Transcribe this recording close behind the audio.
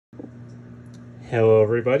Hello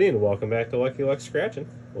everybody and welcome back to LeFebvreLuxe Scratching.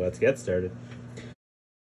 Let's get started.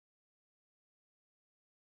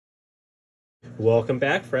 Welcome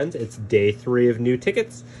back friends, it's day 3 of new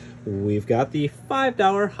tickets. We've got the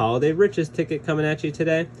 $5 Holiday Riches ticket coming at you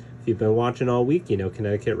today. If you've been watching all week, you know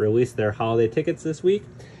Connecticut released their holiday tickets this week,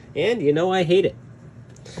 and you know I hate it.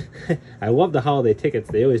 I love the holiday tickets,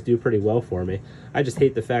 they always do pretty well for me. I just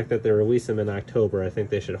hate the fact that they release them in October. I think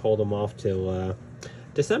they should hold them off till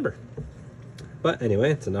December. But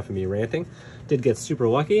anyway, it's enough of me ranting. Did get super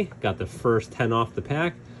lucky, got the first 10 off the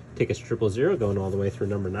pack. Tickets 000 going all the way through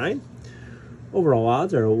number 9. Overall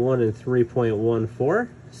odds are 1 in 3.14,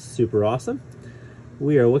 super awesome.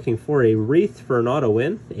 We are looking for a wreath for an auto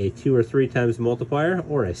win, a 2 or 3 times multiplier,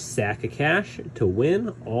 or a sack of cash to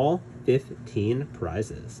win all 15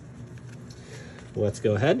 prizes. Let's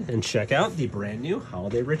go ahead and check out the brand new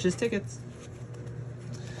Holiday Riches tickets.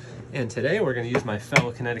 And today we're going to use my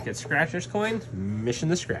fellow Connecticut Scratchers coin, Mission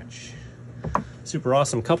the Scratch. Super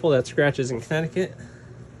awesome couple that scratches in Connecticut.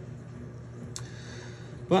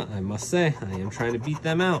 But I must say, I am trying to beat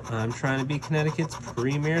them out. I'm trying to be Connecticut's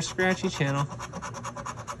premier scratchy channel.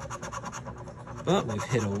 But we've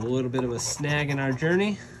hit a little bit of a snag in our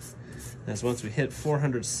journey, as once we hit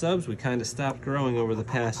 400 subs, we kind of stopped growing over the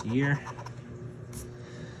past year.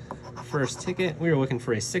 First ticket, we were looking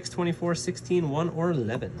for a 6, 24, 16, 1, or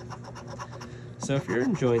 11. So if you're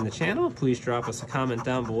enjoying the channel, please drop us a comment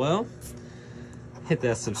down below. Hit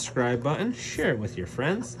that subscribe button, share it with your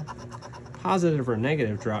friends. Positive or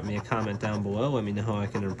negative, drop me a comment down below. Let me know how I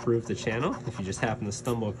can improve the channel. If you just happen to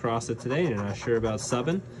stumble across it today and you're not sure about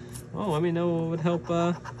subbing, well, let me know what would help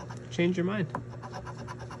change your mind.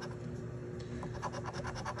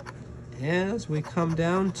 As we come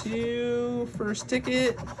down to first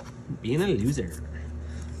ticket, being a loser.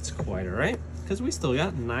 It's quite all right, because we still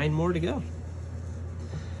got 9 more to go.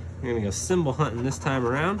 We're gonna go symbol hunting this time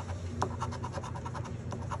around.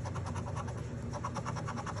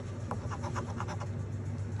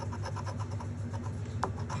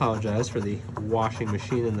 Apologize for the washing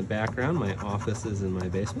machine in the background. My office is in my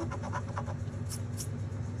basement.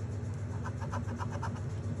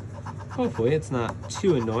 Hopefully it's not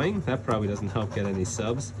too annoying. That probably doesn't help get any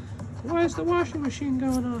subs. Why is the washing machine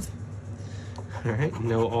going off? All right,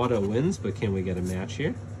 no auto wins, but can we get a match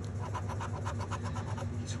here?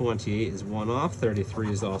 28 is 1 off, 33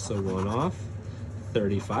 is also 1 off,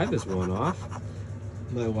 35 is 1 off,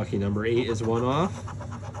 my lucky number 8 is 1 off,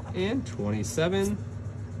 and 27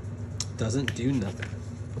 doesn't do nothing.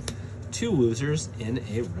 2 losers in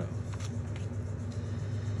a row.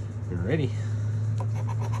 Alrighty.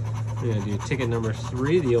 We're gonna do ticket number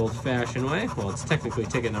 3 the old-fashioned way. Well, it's technically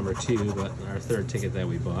ticket number 2, but our 3rd ticket that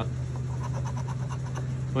we bought.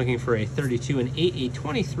 Looking for a 32 and 8, a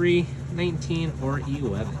 23, 19, or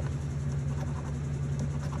 11.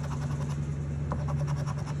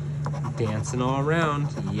 Dancing all around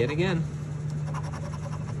yet again.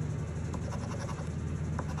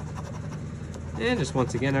 And just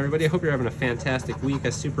once again, everybody, I hope you're having a fantastic week. I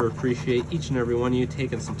super appreciate each and every one of you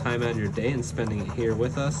taking some time out of your day and spending it here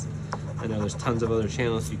with us. I know there's tons of other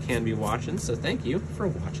channels you can be watching, so thank you for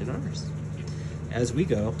watching ours. As we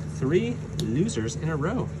go, 3 losers in a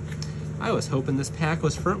row. I was hoping this pack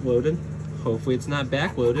was front-loaded. Hopefully it's not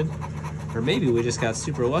back-loaded. Or maybe we just got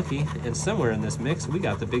super lucky, and somewhere in this mix, we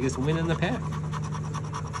got the biggest win in the pack.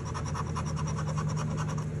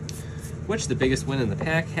 Which the biggest win in the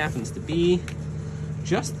pack happens to be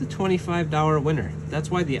just the $25 winner.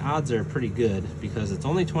 That's why the odds are pretty good, because it's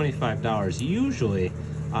only $25. Usually,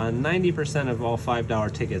 on 90% of all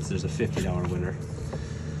 $5 tickets, there's a $50 winner.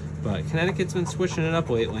 But Connecticut's been switching it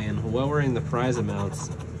up lately and lowering the prize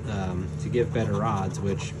amounts to give better odds,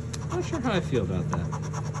 which I'm not sure how I feel about that.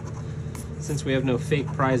 Since we have no fake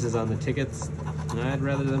prizes on the tickets, I'd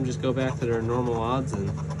rather them just go back to their normal odds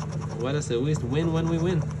and let us at least win when we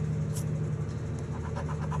win.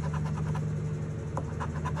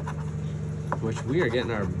 Which we are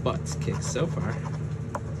getting our butts kicked so far.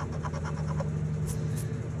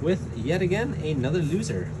 With yet again another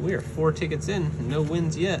loser. We are 4 tickets in, no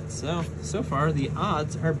wins yet. So far the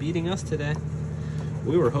odds are beating us today.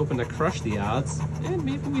 We were hoping to crush the odds, and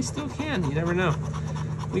maybe we still can, you never know.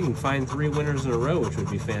 We can find 3 winners in a row, which would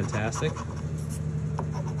be fantastic.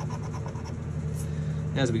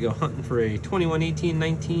 As we go hunting for a 21, 18,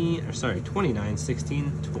 19, or sorry, 29,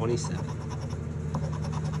 16, 27.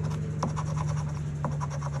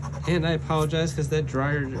 And I apologize because that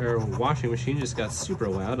dryer or washing machine just got super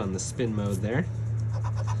loud on the spin mode there.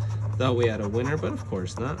 Thought we had a winner, but of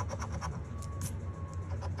course not.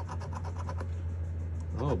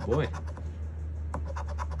 Oh boy.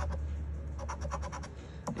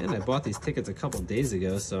 And I bought these tickets a couple days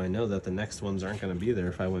ago, so I know that the next ones aren't going to be there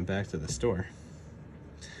if I went back to the store.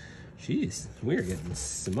 Jeez, we're getting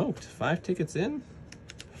smoked. 5 tickets in,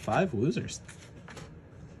 5 losers.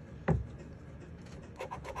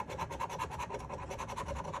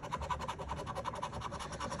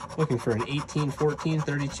 Looking for an 18, 14,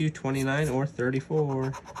 32, 29, or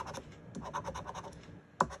 34.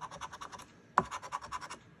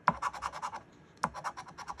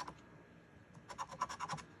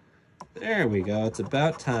 There we go, it's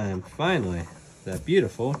about time, finally. That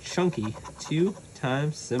beautiful, chunky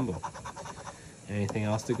 2-time symbol. Anything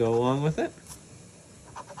else to go along with it?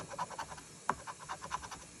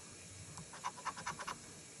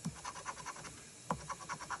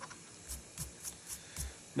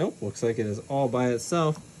 Nope, looks like it is all by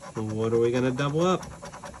itself. What are we gonna double up?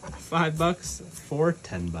 $5 for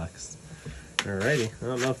 $10. Alrighty, I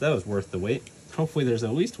don't know if that was worth the wait. Hopefully there's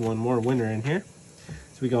at least one more winner in here.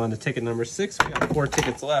 So we go on to ticket number 6. We got 4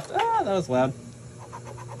 tickets left. Ah, that was loud.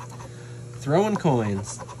 Throwing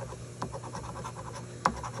coins.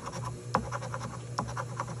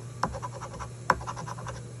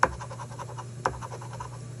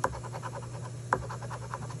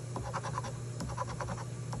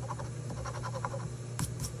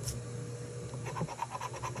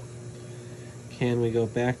 Can we go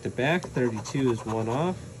back to back? 32 is one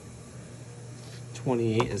off.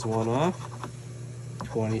 28 is one off.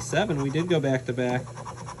 27, we did go back to back.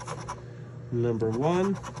 Number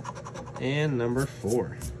 1 and number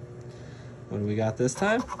 4. What do we got this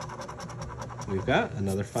time? We've got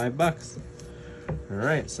another $5. All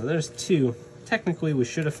right, so there's 2. Technically, we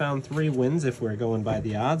should have found 3 wins if we're going by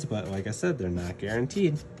the odds, but like I said, they're not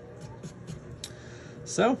guaranteed.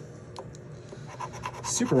 So,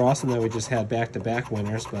 super awesome that we just had back-to-back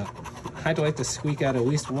winners, but I'd like to squeak out at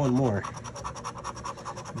least one more,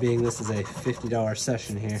 being this is a $50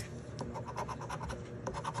 session here.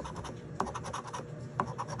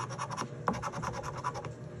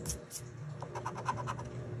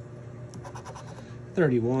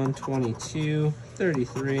 $31, $22,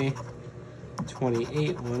 $33,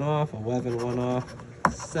 $28 one off, $11 one off,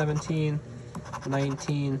 $17,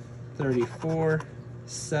 $19, $34,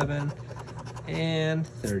 $7, and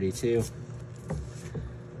 $32.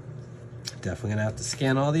 Definitely gonna have to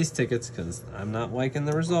scan all these tickets because I'm not liking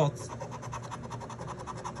the results.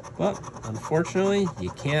 But unfortunately, you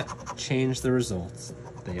can't change the results.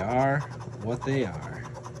 They are what they are.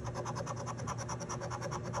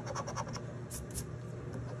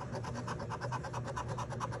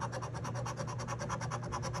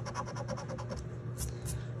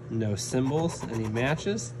 No symbols, any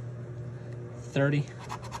matches. 30,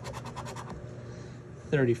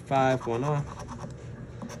 35, one off.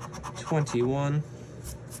 21,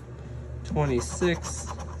 26,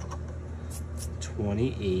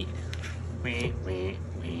 28.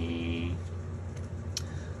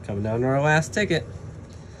 Coming down to our last ticket.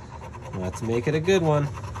 Let's make it a good one.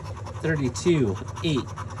 32, 8,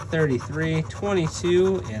 33,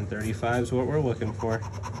 22, and 35 is what we're looking for.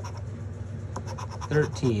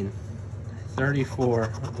 13,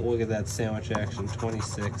 34, look at that sandwich action,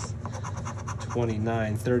 26,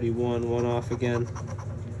 29, 31, one off again,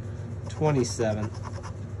 27,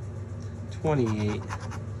 28,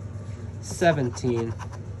 17,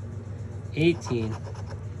 18,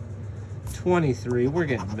 23, we're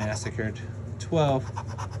getting massacred, 12,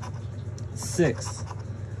 6,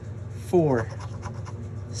 4,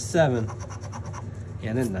 7,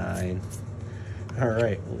 and a 9. All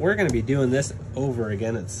right, we're gonna be doing this over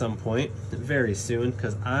again at some point very soon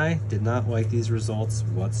because I did not like these results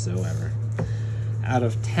whatsoever. Out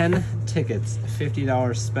of 10 tickets,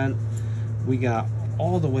 $50 spent, we got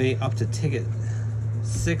all the way up to ticket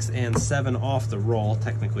 6 and 7 off the roll,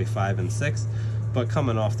 technically 5 and 6, but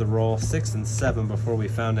coming off the roll, 6 and 7 before we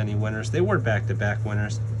found any winners. They were back-to-back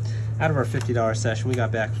winners. Out of our $50 session, we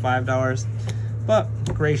got back $5. But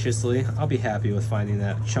graciously, I'll be happy with finding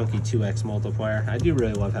that chunky 2x multiplier. I do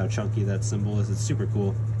really love how chunky that symbol is. It's super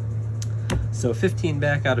cool. So 15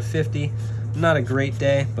 back out of 50. Not a great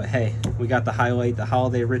day, but hey, we got the highlight, the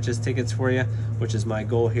Holiday Riches tickets for you, which is my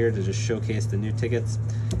goal here, to just showcase the new tickets.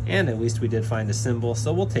 And at least we did find a symbol,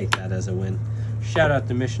 so we'll take that as a win. Shout out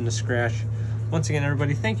to Mission to Scratch. Once again,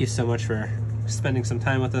 everybody, thank you so much for spending some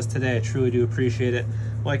time with us today. I truly do appreciate it.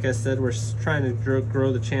 Like I said, we're trying to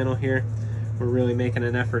grow the channel here. We're really making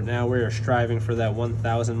an effort now. We are striving for that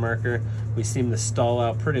 1,000 marker. We seem to stall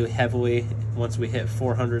out pretty heavily once we hit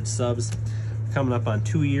 400 subs. Coming up on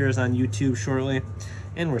 2 years on YouTube shortly,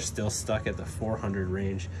 and we're still stuck at the 400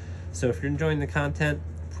 range. So if you're enjoying the content,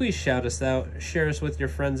 please shout us out, share us with your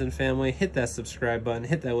friends and family, hit that subscribe button,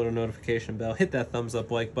 hit that little notification bell, hit that thumbs up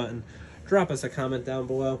like button, drop us a comment down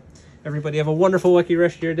below. Everybody have a wonderful, lucky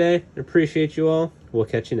rest of your day. Appreciate you all. We'll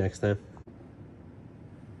catch you next time.